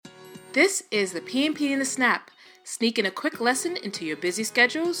This is the PMP in the Snap. Sneak in a quick lesson into your busy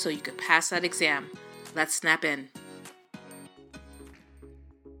schedule so you can pass that exam. Let's snap in.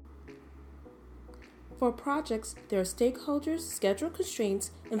 For projects, there are stakeholders, schedule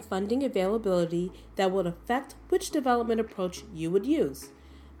constraints, and funding availability that will affect which development approach you would use.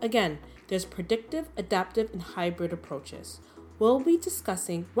 Again, there's predictive, adaptive, and hybrid approaches. We'll be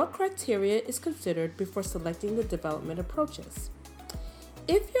discussing what criteria is considered before selecting the development approaches.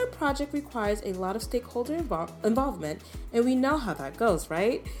 If your project requires a lot of stakeholder involvement, and we know how that goes,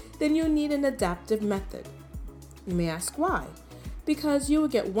 right? Then you need an adaptive method. You may ask why. Because you will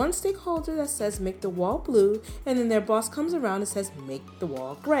get one stakeholder that says make the wall blue, and then their boss comes around and says make the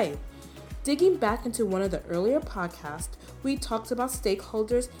wall gray. Digging back into one of the earlier podcasts, we talked about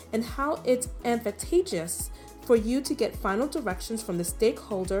stakeholders and how it's advantageous for you to get final directions from the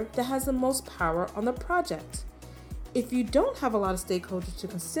stakeholder that has the most power on the project. If you don't have a lot of stakeholders to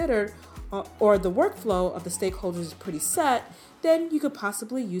consider, or the workflow of the stakeholders is pretty set, then you could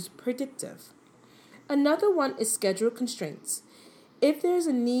possibly use predictive. Another one is schedule constraints. If there's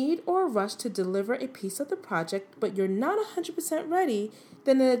a need or a rush to deliver a piece of the project, but you're not 100% ready,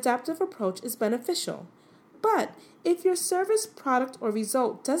 then an adaptive approach is beneficial. But if your service, product, or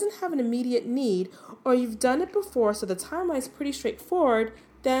result doesn't have an immediate need, or you've done it before so the timeline is pretty straightforward,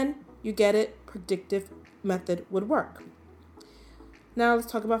 then you get it, predictive method would work. Now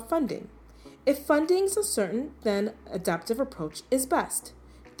let's talk about funding. If funding is uncertain, then adaptive approach is best.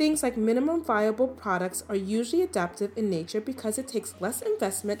 Things like minimum viable products are usually adaptive in nature because it takes less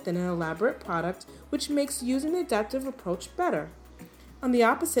investment than an elaborate product, which makes using the adaptive approach better. On the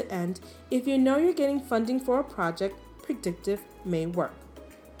opposite end, if you know you're getting funding for a project, predictive may work.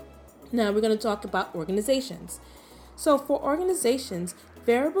 Now we're going to talk about organizations. So for organizations,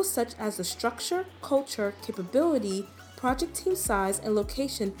 variables such as the structure, culture, capability, project team size, and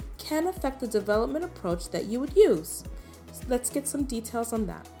location can affect the development approach that you would use. So let's get some details on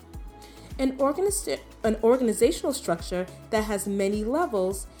that. An organizational structure that has many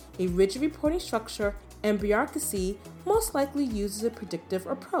levels, a rigid reporting structure, and bureaucracy most likely uses a predictive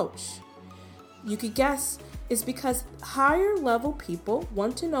approach. You could guess it's because higher level people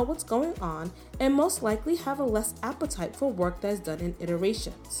want to know what's going on and most likely have a less appetite for work that is done in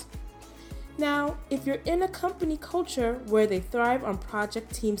iterations. Now, if you're in a company culture where they thrive on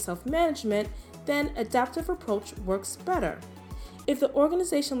project team self-management, then adaptive approach works better. If the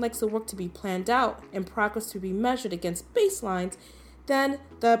organization likes the work to be planned out and progress to be measured against baselines, then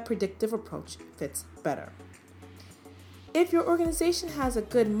the predictive approach fits better. If your organization has a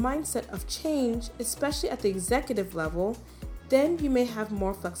good mindset of change, especially at the executive level, then you may have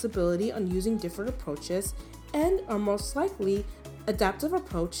more flexibility on using different approaches and are most likely adaptive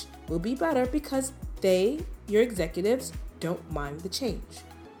approach will be better because your executives, don't mind the change.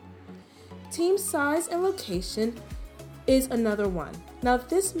 Team size and location is another one. Now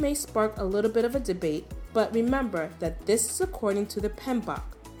this may spark a little bit of a debate, but remember that this is according to the PMBOK,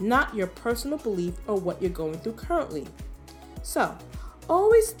 not your personal belief or what you're going through currently. So,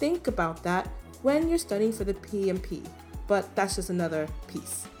 always think about that when you're studying for the PMP, but that's just another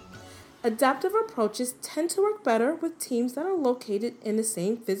piece. Adaptive approaches tend to work better with teams that are located in the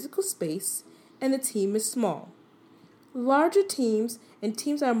same physical space and the team is small. Larger teams and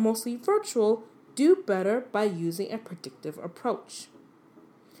teams that are mostly virtual do better by using a predictive approach.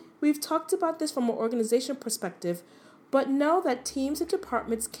 We've talked about this from an organization perspective, but know that teams and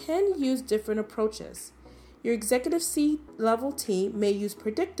departments can use different approaches. Your executive C-level team may use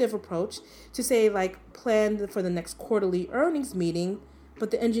predictive approach to say plan for the next quarterly earnings meeting,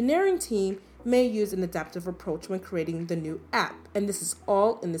 but the engineering team may use an adaptive approach when creating the new app, and this is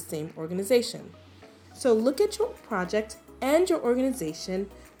all in the same organization. So look at your project and your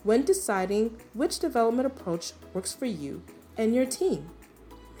organization when deciding which development approach works for you and your team.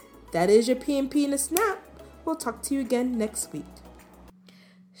 That is your PMP in a snap. We'll talk to you again next week.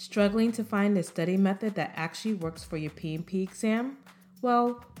 Struggling to find a study method that actually works for your PMP exam?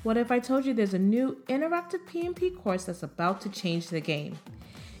 Well, what if I told you there's a new interactive PMP course that's about to change the game?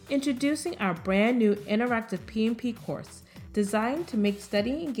 Introducing our brand new interactive PMP course, designed to make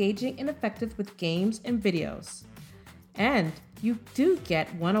studying engaging and effective with games and videos. And you do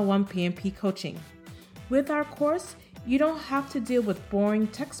get one-on-one PMP coaching. With our course, you don't have to deal with boring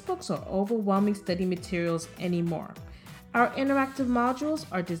textbooks or overwhelming study materials anymore. Our interactive modules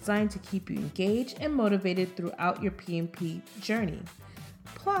are designed to keep you engaged and motivated throughout your PMP journey.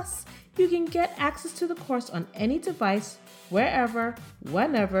 Plus, you can get access to the course on any device, wherever,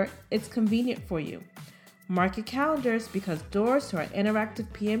 whenever it's convenient for you. Mark your calendars because doors to our interactive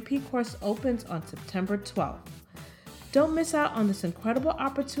PMP course opens on September 12th. Don't miss out on this incredible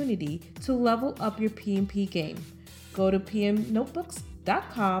opportunity to level up your PMP game. Go to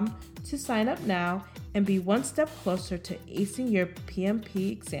pmnotebooks.com to sign up now and be one step closer to acing your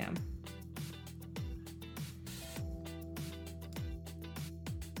PMP exam.